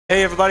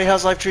Hey everybody,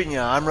 how's life treating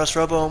ya? I'm RUSS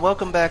ROBO and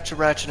welcome back to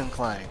Ratchet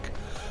Clank.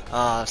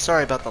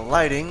 Sorry about the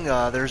lighting.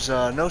 There's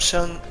no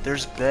sun.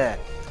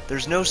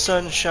 There's no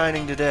sun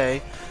shining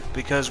today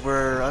because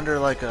we're under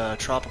like a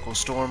tropical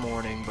storm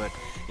warning, but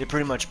it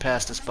pretty much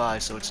passed us by,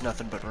 so it's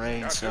nothing but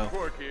rain. Captain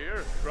Quirk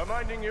here,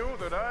 reminding you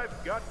that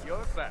I've got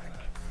your back.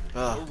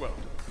 You're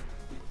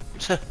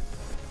welcome.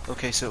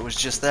 Okay, so it was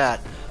just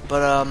that,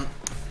 but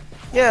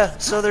yeah.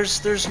 So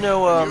there's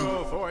no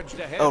You're forged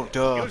ahead, oh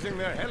duh. using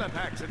their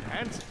helipack's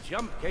enhanced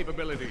jump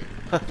capability.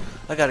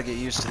 I gotta get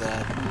used to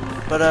that.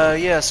 But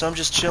yeah, so I'm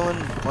just chilling,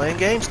 playing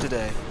games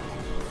today.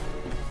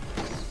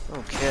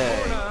 Okay.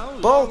 For now,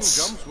 Bolts!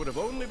 long jumps would have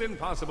only been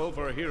possible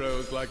for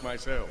heroes like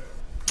myself.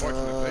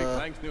 Fortunately,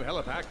 Clank's new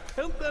helipack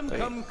helped them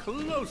come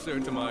closer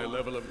to my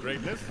level of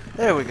greatness.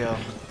 There we go.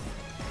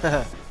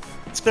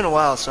 It's been a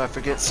while, so I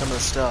forget some of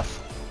the stuff.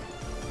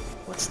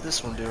 What's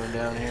this one doing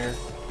down here?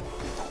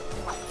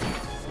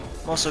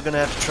 I'm also gonna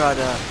have to try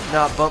to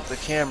not bump the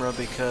camera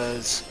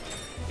because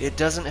it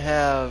doesn't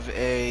have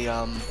a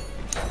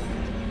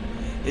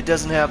it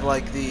doesn't have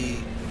like the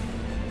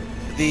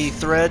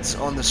threads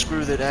on the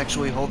screw that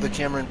actually hold the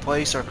camera in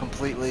place are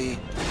completely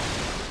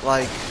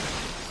like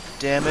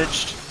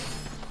damaged.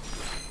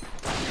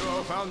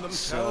 Hero found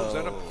themselves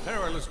at a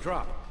perilous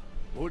drop.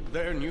 Would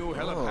their new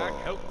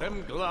helipack help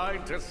them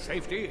glide to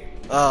safety?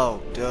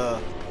 Oh, duh.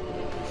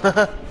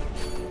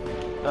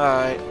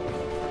 Alright.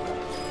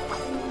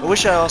 I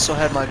wish I also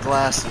had my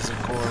glasses,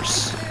 of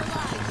course.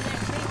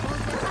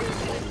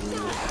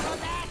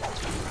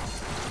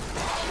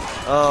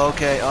 Oh,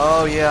 okay.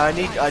 Oh, yeah,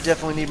 I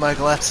definitely need my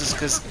glasses,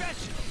 because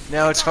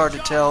now it's hard to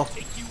tell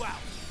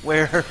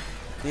where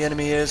the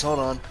enemy is.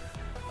 Hold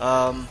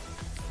on.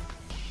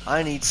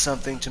 I need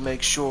something to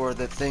make sure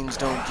that things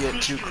don't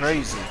get too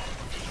crazy.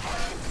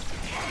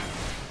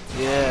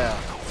 Yeah.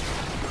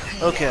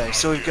 Okay,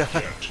 so we've got...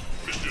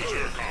 Mr.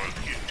 Zircon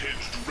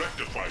intends to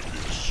rectify this.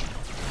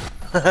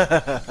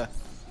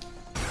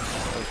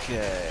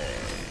 Okay.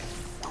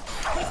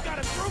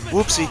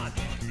 Whoopsie.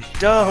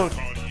 Don't.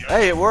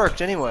 Hey, it worked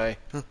anyway.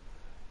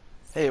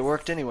 Hey, it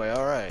worked anyway.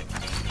 All right.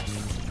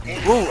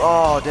 Woo!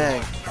 Oh,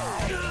 dang.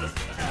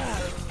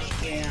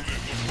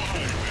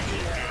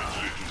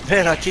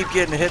 Man, I keep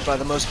getting hit by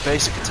the most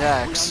basic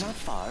attacks. We are not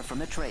far from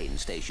the train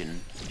station.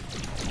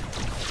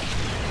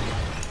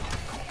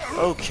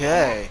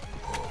 Okay.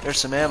 There's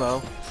some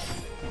ammo.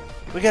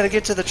 We gotta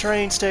get to the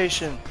train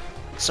station.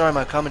 Sorry,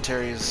 my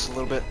commentary is a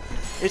little bit...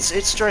 It's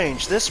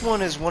strange. This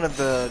one is one of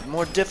the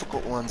more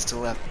difficult ones to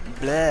Let's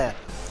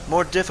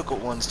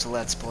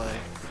Play.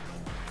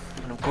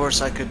 And of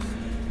course, I could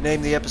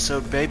name the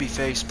episode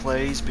Babyface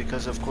Plays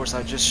because, of course,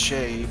 I just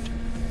shaved.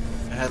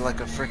 I had like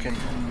a freaking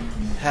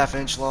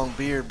half-inch long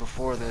beard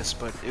before this,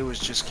 but it was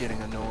just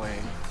getting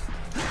annoying.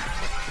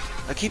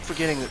 I keep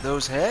forgetting that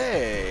those...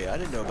 Hey, I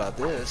didn't know about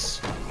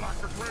this.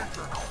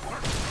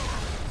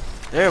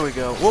 There we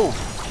go. Whoa!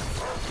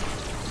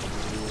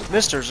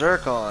 Mr.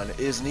 Zircon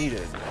is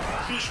needed.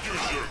 Mr.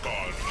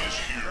 Zircon is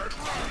here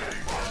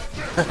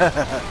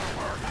today.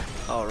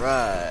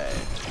 Alright.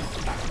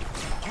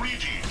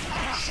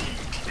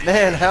 Greetings.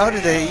 Man, how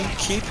do they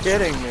keep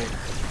hitting me?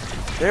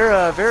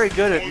 They're very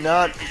good at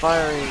not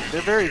firing.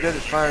 They're very good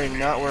at firing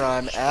not where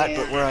I'm at,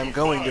 but where I'm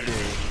going to be.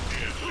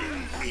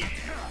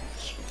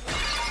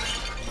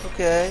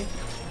 Okay.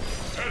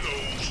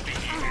 Hello,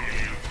 sticky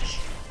hands.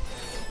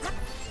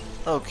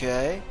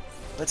 Okay.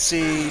 Let's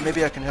see.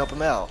 Maybe I can help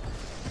him out.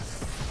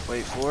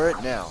 Wait for it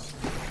now.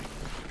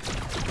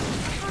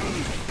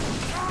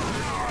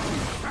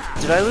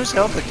 Did I lose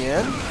health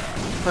again?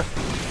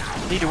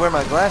 Need to wear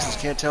my glasses.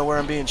 Can't tell where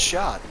I'm being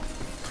shot.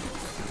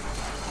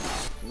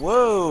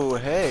 Whoa,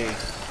 hey.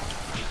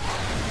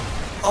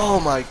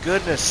 Oh my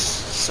goodness.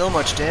 So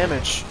much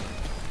damage.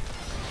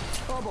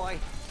 Oh boy,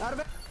 out of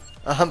it.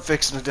 I'm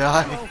fixing to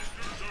die.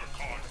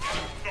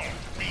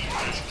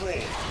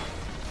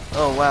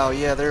 Oh wow,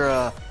 yeah,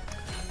 they're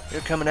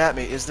coming at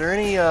me. Is there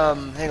any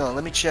hang on,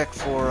 let me check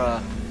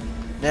for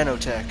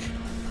nanotech.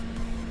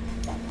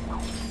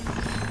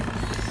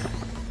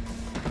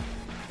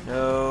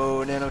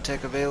 No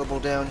nanotech available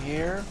down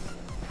here.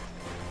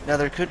 Now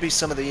there could be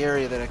some of the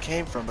area that I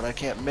came from, but I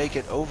can't make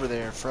it over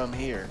there from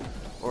here.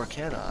 Or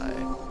can I?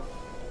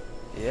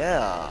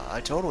 Yeah,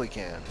 I totally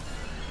can.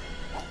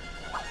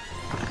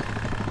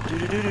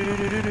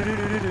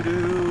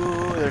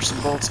 There's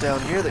some bolts down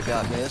here that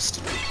got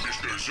missed.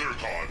 Mr.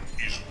 Zircon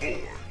is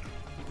bored.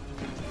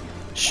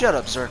 Shut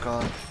up,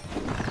 Zircon.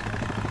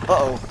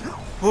 Uh-oh.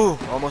 Whew,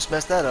 almost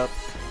messed that up.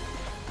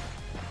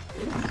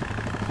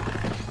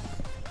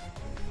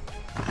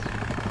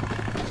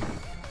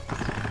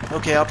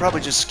 Okay, I'll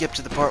probably just skip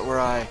to the part where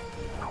I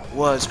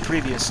was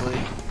previously.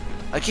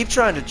 I keep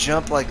trying to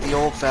jump like the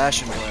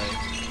old-fashioned way.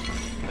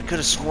 I could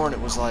have sworn it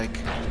was like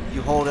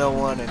you hold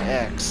L1 and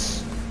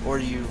X, or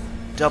you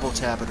double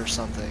tap it or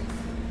something.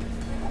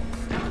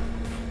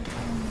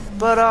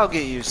 But I'll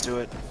get used to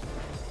it.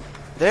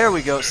 There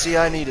we go. See,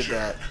 I needed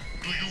that.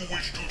 Do you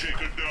wish to take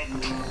a nap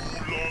too,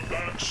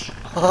 Lombax?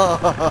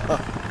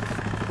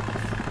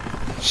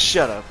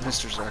 Shut up,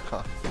 Mr.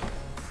 Zircon.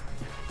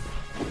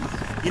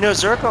 You know,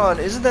 Zircon,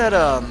 isn't that,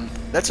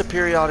 that's a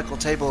periodical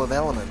table of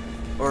element.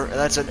 Or,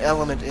 that's an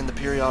element in the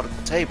periodical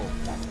table.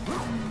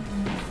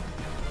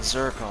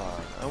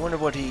 Zircon. I wonder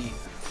what he,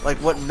 like,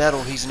 what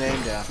metal he's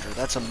named after.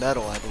 That's a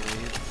metal, I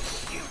believe.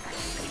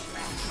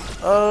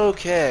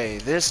 Okay,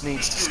 this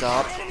needs to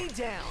stop.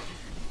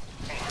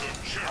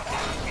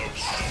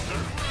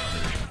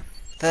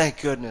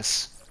 Thank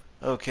goodness.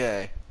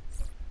 Okay.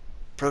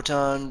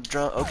 Proton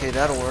drum. Okay,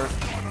 that'll work.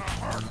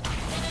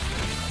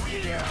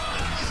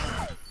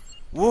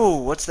 Whoa,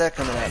 what's that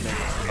coming at me?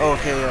 Oh,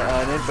 okay,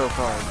 an info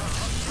card.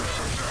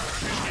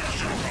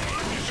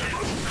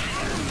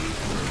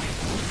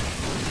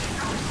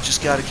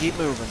 Just gotta keep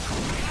moving.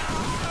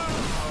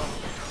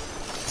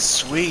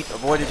 Sweet,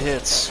 avoided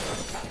hits.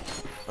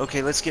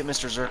 Okay, let's get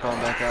Mr. Zircon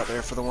back out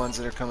there for the ones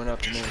that are coming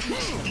up to me.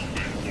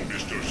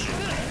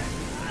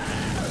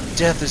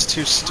 Death is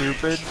too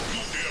stupid.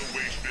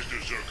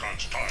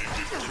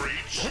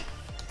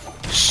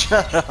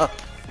 Shut up.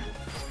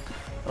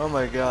 Oh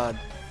my god.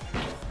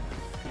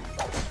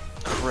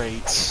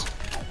 Crates.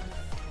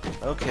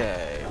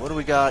 Okay, what do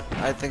we got?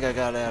 I think I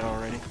got that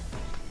already.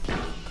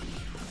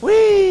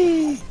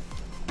 Whee!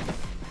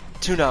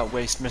 Do not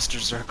waste Mr.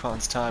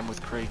 Zircon's time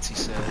with crates, he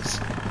says.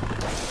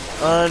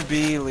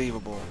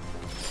 Unbelievable.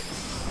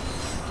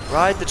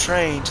 Ride the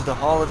train to the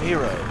Hall of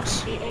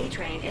Heroes. The A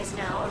train is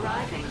now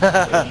arriving.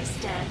 Please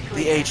stand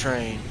clear. The A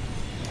train.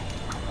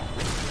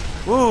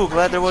 Woo,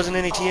 glad there wasn't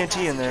any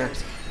TNT in there.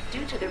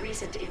 Due to the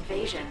recent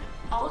invasion,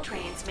 all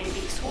trains may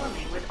be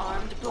swarming with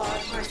armed blood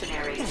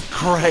mercenaries.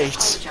 Great. I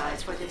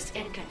apologize for this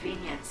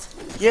inconvenience.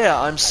 Yeah,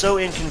 I'm so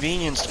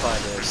inconvenienced by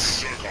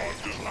this.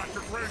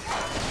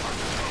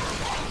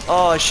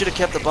 Oh, I should have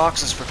kept the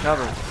boxes for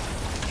cover.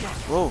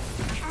 Whoa.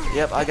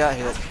 Yep, I got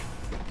hit.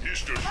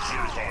 Mr.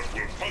 Zircon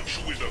will punch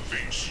you in the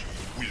face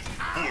with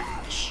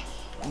bullets.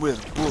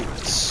 With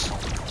bullets.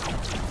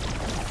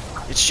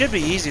 It should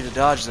be easy to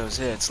dodge those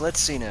hits. Let's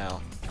see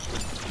now.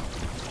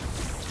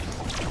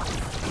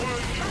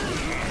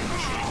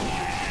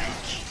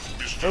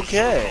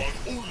 Okay.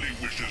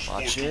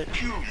 Watch it.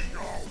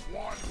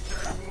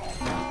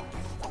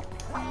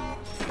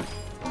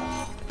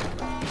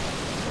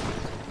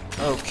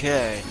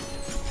 Okay.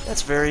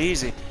 That's very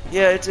easy.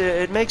 Yeah,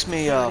 it makes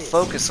me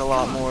focus a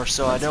lot more,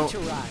 so I don't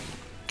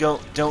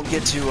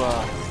get to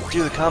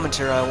do the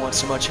commentary I want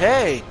so much.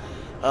 Hey,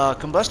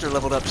 Combustor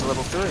leveled up to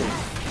level 3.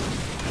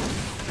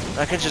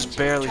 I can just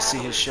barely see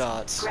his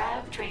shots.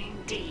 Grav Train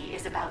D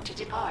is about to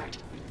depart.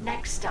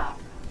 Next stop,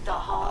 the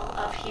Hall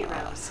of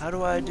Heroes. How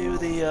do I do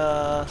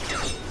the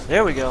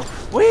There we go.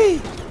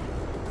 Whee!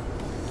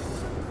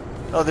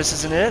 Oh, this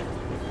isn't it?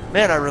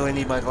 Man, I really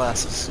need my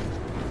glasses.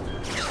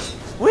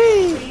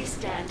 Whee! Please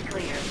stand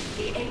clear.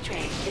 The A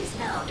train is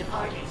now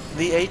departing.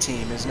 The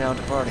A-team is now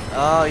departing.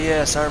 Ah,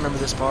 yes, I remember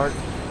this part.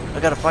 I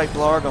gotta fight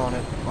Blarg on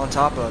it, on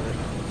top of it.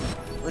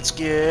 Let's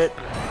get...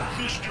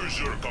 Mr.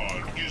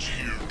 Zircon is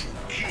here to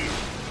kill.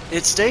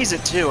 It stays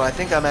at 2. I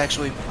think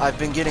I've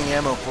been getting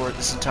ammo for it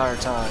this entire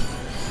time.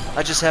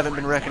 I just haven't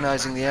been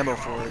recognizing the ammo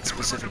for it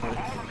specifically.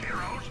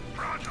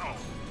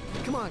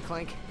 Come on,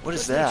 Clank. What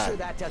is Let's that? Make sure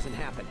that doesn't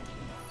happen.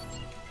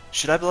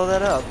 Should I blow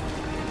that up?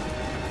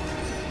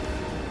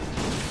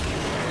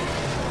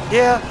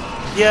 Yeah,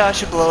 I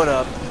should blow it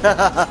up.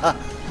 I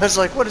was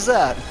like, what is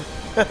that?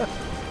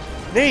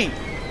 Neat!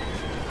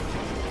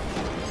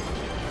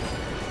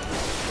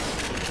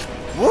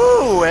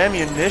 Woo,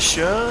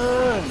 ammunition!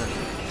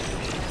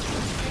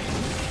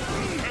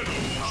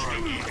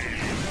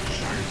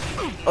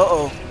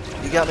 Uh-oh,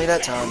 you got me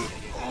that time.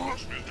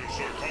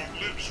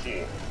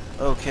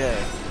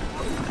 Okay.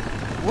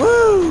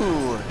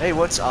 Woo! Hey,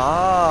 what's...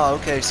 Ah,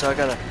 okay, so I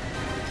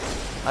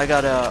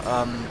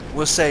gotta,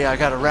 we'll say I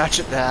gotta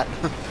ratchet that.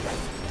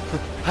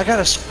 I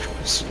gotta...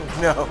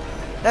 No.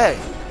 Hey!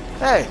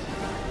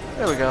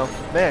 There we go.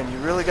 Man, you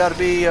really gotta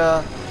be,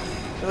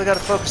 really gotta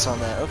focus on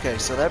that. Okay,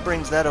 so that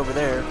brings that over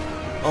there.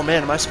 Oh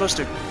man, am I supposed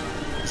to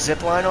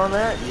zip line on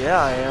that?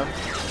 Yeah, I am.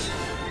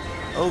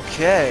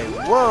 Okay,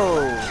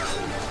 whoa!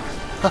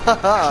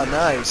 Haha,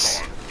 nice.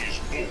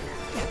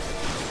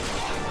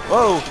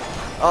 Whoa!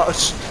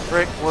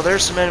 Rick, well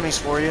there's some enemies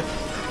for you.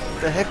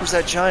 The heck was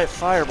that giant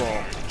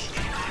fireball?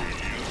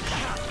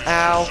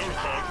 Ow.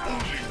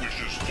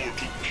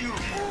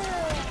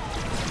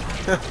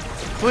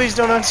 Please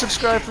don't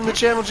unsubscribe from the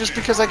channel just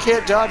because I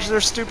can't dodge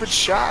their stupid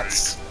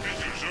shots.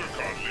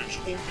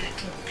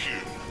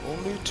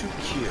 Only to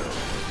kill.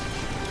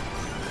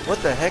 What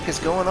the heck is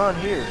going on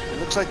here? It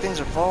looks like things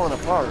are falling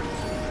apart.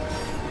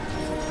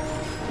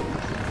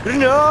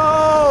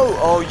 No!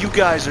 Oh, you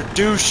guys are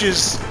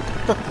douches.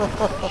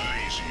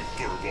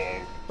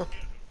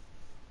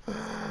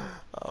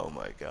 Oh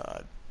my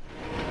god.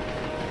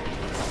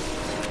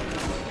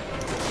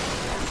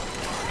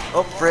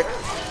 Oh, frick.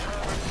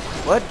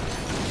 What?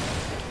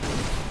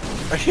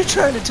 Are you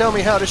trying to tell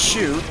me how to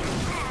shoot?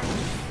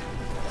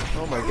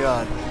 Oh my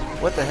god.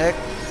 What the heck?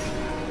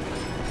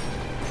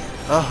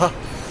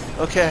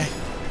 Okay.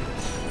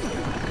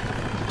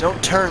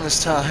 Don't turn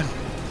this time.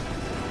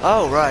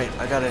 Oh, right.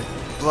 I gotta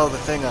blow the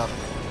thing up.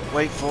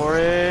 Wait for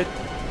it.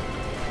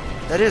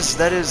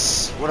 That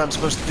is what I'm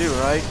supposed to do,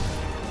 right?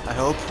 I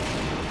hope.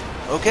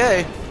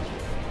 Okay.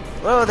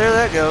 Well, there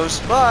that goes.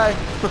 Bye.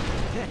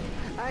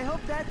 I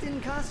hope that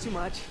didn't cost too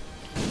much.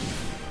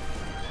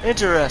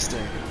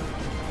 Interesting.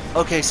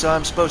 Okay, so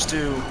I'm supposed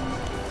to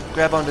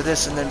grab onto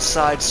this and then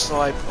side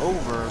swipe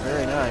over.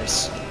 Very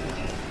nice.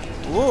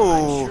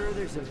 Whoa. I'm sure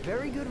there's a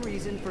very good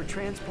reason for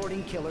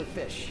transporting killer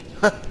fish.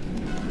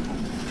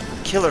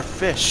 Killer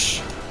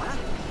fish.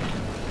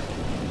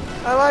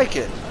 I like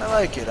it. I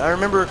like it. I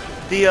remember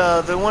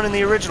the one in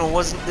the original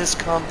wasn't this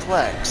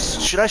complex.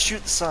 Should I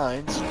shoot the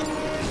signs?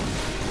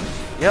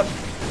 Yep.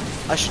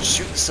 I should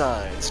shoot the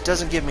signs.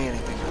 Doesn't give me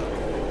anything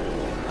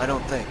though. I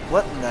don't think.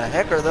 What in the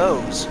heck are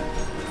those?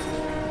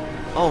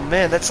 Oh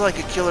man, that's like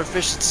a killer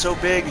fish that's so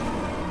big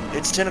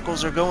its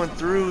tentacles are going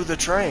through the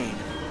train.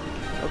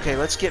 Okay,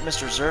 let's get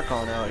Mr.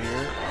 Zircon out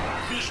here.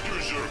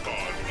 Mr.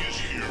 Zircon is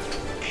here.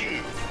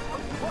 Kill.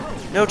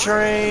 No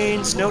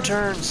trains, no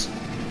turns.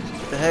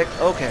 What the heck?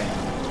 Okay.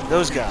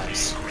 Those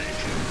guys.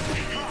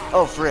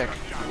 Oh, frick.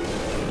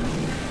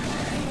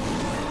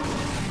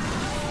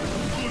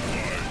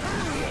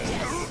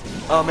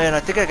 Oh man, I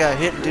think I got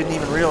hit and didn't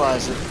even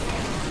realize it.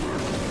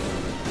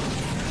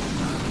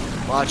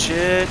 Watch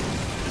it.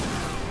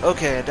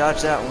 Okay, I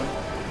dodged that one.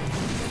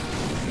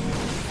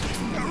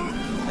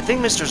 I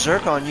think Mr.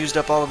 Zircon used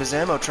up all of his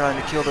ammo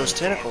trying to kill those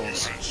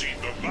tentacles.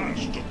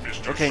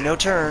 Okay, no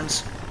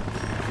turns.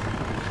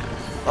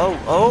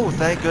 Oh,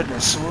 thank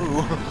goodness.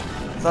 Woo.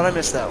 Thought I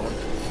missed that one.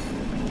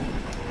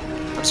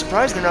 I'm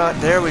surprised they're not...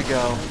 There we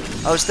go.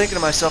 I was thinking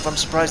to myself, I'm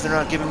surprised they're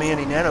not giving me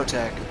any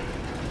nanotech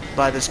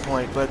by this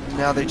point, but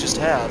now they just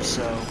have,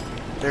 so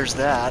there's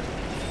that.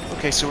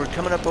 Okay, so we're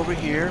coming up over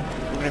here.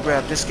 We're going to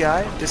grab this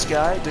guy, this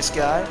guy, this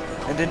guy,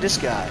 and then this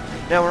guy.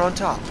 Now we're on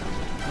top.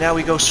 Now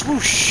we go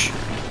swoosh,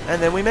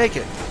 and then we make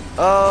it.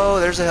 Oh,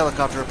 there's a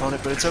helicopter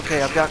opponent, but it's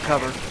okay. I've got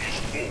cover.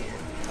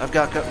 I've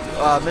got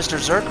Mr.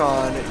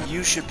 Zircon,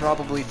 you should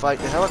probably fight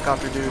the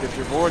helicopter dude if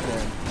you're bored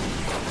then.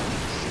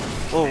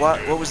 Oh,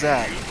 what was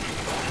that?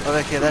 Oh,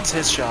 okay, that's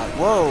his shot.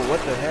 Whoa, what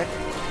the heck?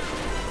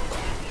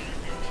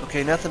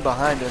 Okay, nothing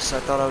behind us. I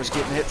thought I was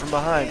getting hit from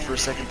behind for a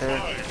second there.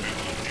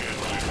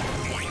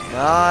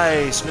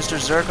 Nice! Mr.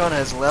 Zircon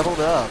has leveled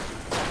up.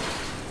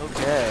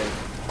 Okay.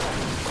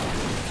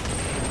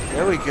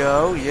 There we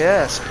go.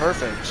 Yes,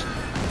 perfect.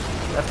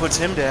 That puts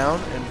him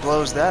down and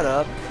blows that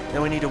up.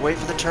 Then we need to wait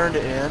for the turn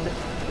to end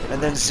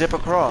and then zip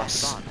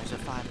across. Bomb has a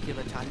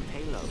 5-kiloton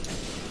payload.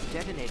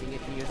 Detonating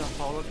it near the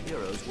Hall of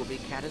Heroes will be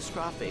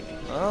catastrophic.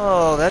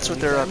 Oh, that's what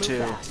they're up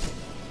to.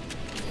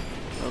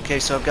 Okay,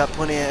 so I've got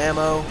plenty of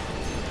ammo.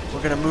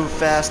 We're gonna move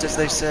fast, as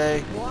they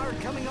say. Water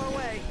coming our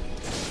way.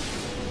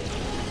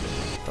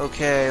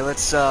 Okay,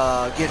 let's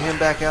get him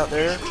back out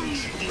there.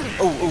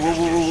 Oh.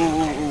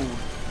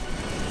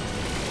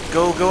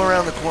 Go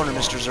around the corner,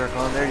 Mr.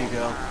 Zircon. There you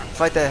go.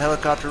 Fight that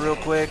helicopter real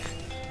quick,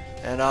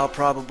 and I'll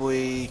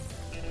probably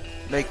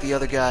make the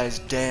other guys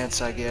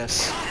dance, I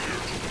guess.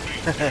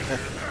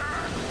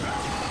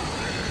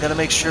 Gotta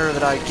make sure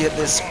that I get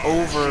this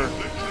over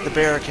the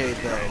barricade,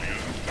 though.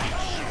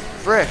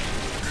 Frick!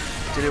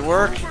 Did it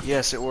work?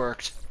 Yes, it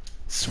worked.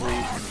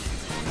 Sweet.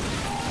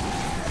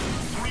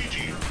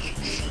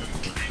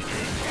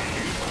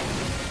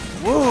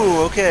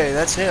 Woo! Okay,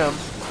 that's him.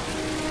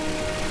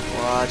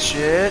 Watch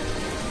it.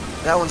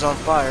 That one's on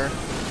fire.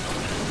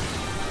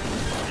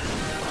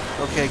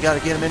 Okay, gotta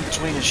get him in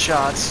between his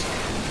shots.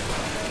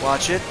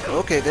 Watch it.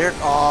 Okay, there.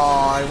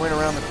 Aw, I went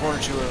around the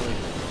corner too early.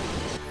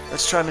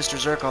 Let's try Mr.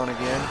 Zircon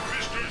again.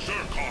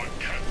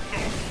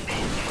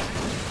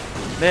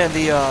 Man,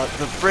 the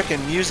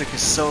frickin' music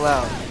is so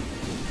loud.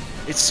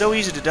 It's so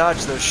easy to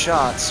dodge those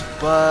shots,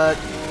 but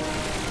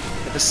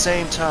at the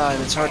same time,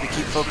 it's hard to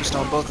keep focused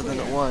on both of them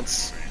at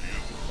once.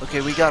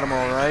 Okay, we got them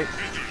all right.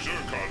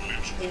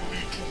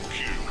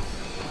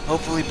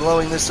 Hopefully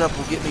blowing this up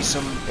will get me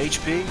some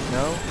HP.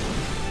 No?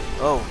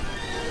 Oh.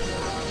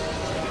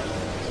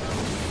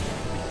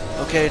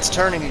 Okay, it's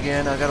turning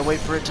again. I gotta wait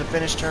for it to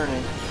finish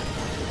turning.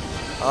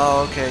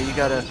 Oh, okay, you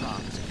gotta...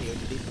 Bombs appear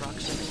to be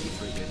proximity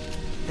triggered.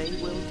 They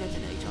will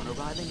detonate on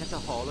arriving at the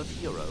Hall of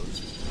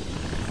Heroes.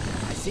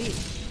 I see.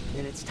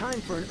 Then it's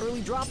time for an early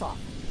drop-off.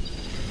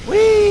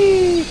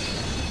 Whee!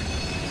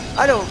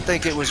 I don't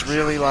think it was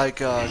really like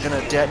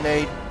gonna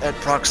detonate at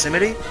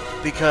proximity,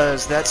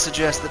 because that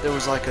suggests that there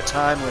was like a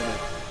time limit.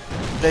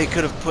 They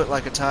could have put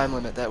like a time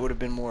limit. That would have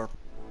been more...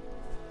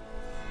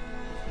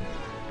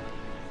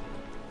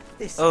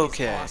 This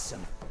Okay. is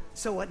awesome.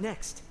 So what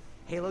next?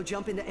 Halo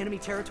jump into enemy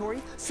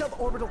territory?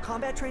 Suborbital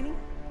combat training?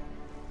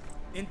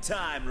 In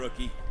time,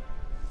 rookie.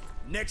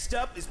 Next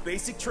up is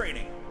basic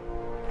training.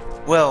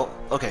 Well,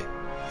 okay.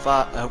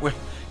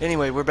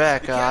 Anyway, we're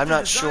back. I'm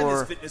not sure...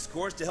 This fitness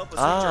course to help us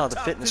reach our the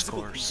top fitness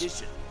physical course.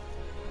 condition.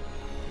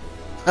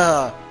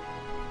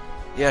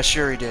 Yeah,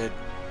 sure he did.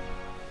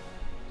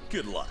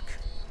 Good luck.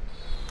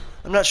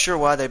 I'm not sure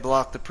why they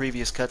blocked the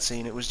previous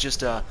cutscene. It was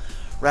just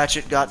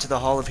Ratchet got to the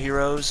Hall of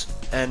Heroes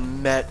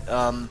and met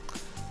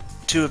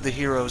two of the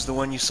heroes, the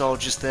one you saw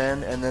just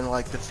then, and then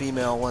like the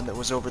female one that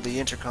was over the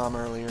intercom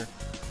earlier.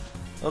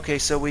 Okay,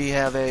 so we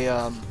have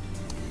a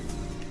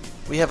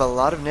We have a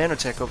lot of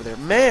nanotech over there.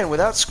 Man,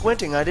 without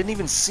squinting, I didn't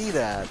even see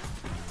that.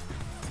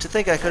 To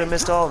think I could have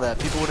missed all of that.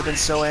 People would have been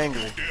so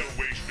angry. Dare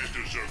waste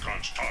Mr.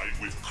 Zircon's time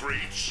with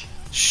crates.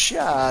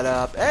 Shut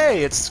up.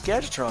 Hey, it's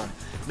Gadgetron.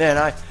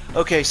 Man,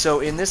 okay, so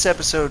in this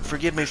episode,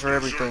 forgive me for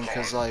everything,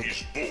 because,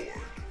 like...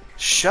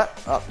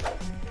 Shut up.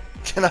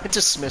 Can I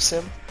dismiss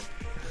him?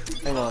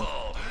 Hang on.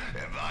 Oh,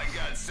 have I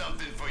got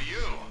something for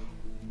you?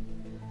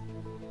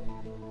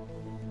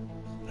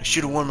 I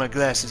should have worn my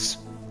glasses.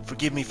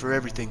 Forgive me for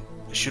everything.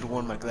 I should have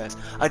worn my glasses.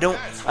 I don't...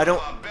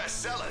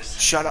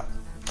 Shut up.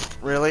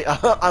 Really?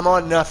 I'm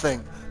on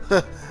nothing.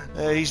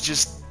 He's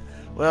just...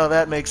 Well,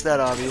 that makes that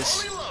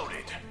obvious.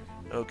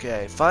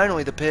 Okay,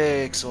 finally the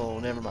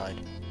pixel. Never mind.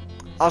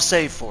 I'll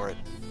save for it.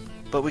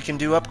 But we can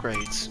do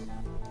upgrades.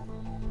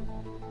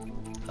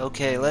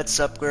 Okay, let's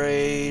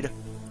upgrade.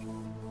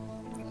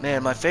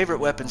 Man, my favorite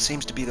weapon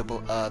seems to be the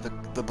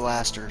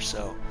blaster,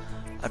 so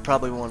I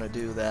probably want to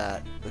do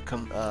that. The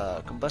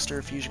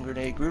combustor, fusion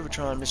grenade,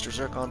 Groovatron, Mr.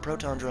 Zircon,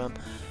 proton drum,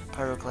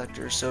 pyro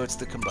collector. So it's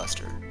the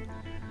combustor.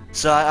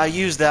 So I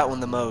use that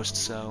one the most.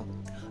 So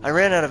I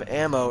ran out of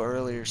ammo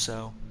earlier,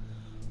 so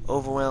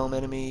overwhelm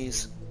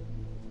enemies.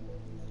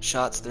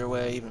 Shots their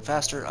way even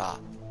faster.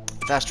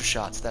 Faster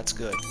shots. That's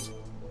good.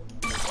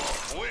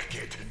 Oh,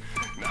 wicked!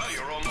 Now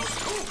you're almost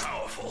too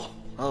powerful.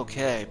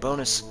 Okay,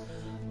 bonus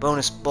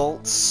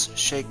bolts,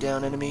 shake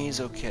down enemies.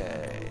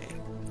 Okay.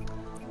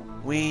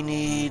 We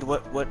need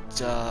what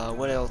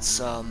else?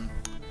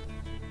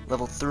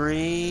 Level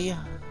 3.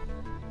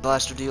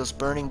 Blaster deals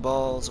burning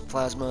balls of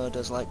plasma,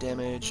 does light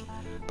damage,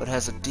 but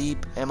has a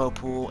deep ammo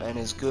pool and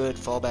is good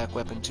fallback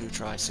weapon to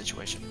try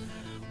situation.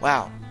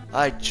 Wow.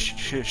 I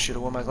should have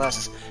worn my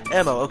glasses.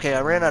 Ammo. Okay,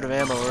 I ran out of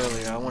ammo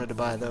earlier. I wanted to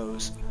buy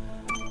those.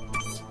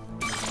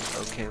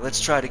 Okay,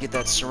 let's try to get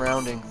that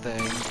surrounding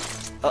thing.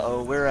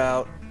 Uh-oh, we're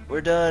out.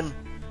 We're done.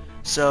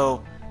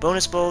 So,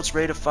 bonus bolts,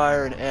 rate of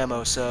fire, and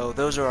ammo. So,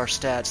 those are our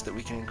stats that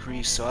we can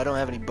increase. So, I don't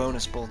have any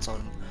bonus bolts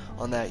on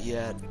that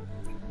yet.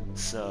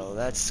 So,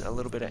 that's a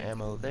little bit of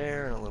ammo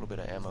there, and a little bit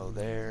of ammo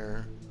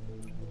there.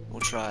 We'll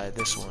try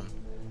this one.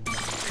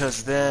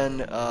 Because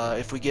then,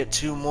 if we get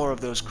 2 more of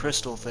those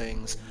crystal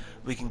things,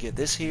 we can get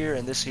this here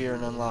and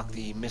unlock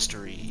the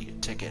mystery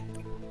ticket.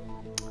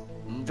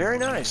 Very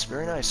nice,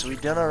 very nice. So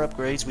we've done our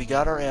upgrades, we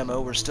got our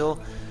ammo, we're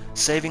still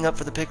saving up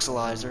for the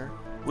pixelizer,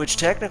 which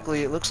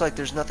technically it looks like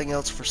there's nothing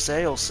else for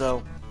sale,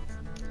 so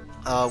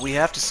we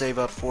have to save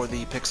up for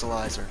the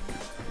pixelizer,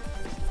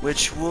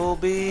 which will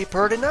be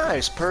pretty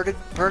nice, pretty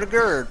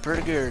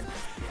good.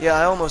 Yeah,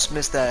 I almost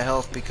missed that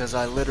health because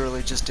I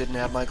literally just didn't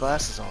have my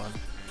glasses on.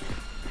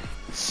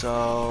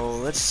 So,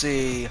 let's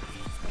see.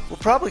 We'll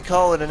probably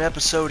call it an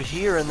episode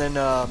here, and then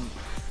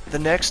the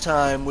next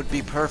time would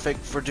be perfect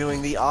for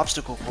doing the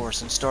obstacle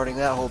course and starting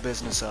that whole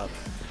business up.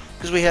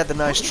 Because we had the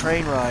nice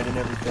train ride and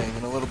everything,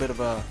 and a little bit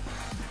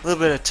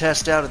of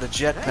test out of the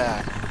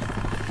jetpack.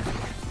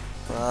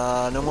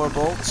 No more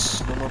bolts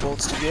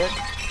to get.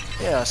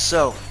 Yeah,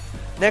 so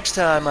next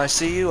time I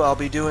see you, I'll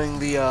be doing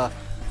the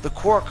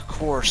Quark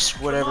course,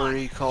 whatever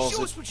he calls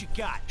Show it. us what you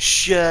got.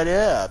 Shut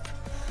up.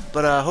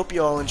 But I hope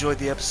you all enjoyed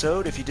the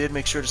episode. If you did,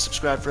 make sure to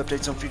subscribe for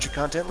updates on future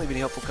content. Leave any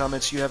helpful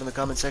comments you have in the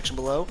comment section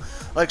below.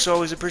 Likes are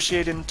always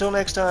appreciated. Until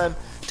next time,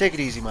 take it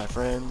easy, my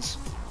friends.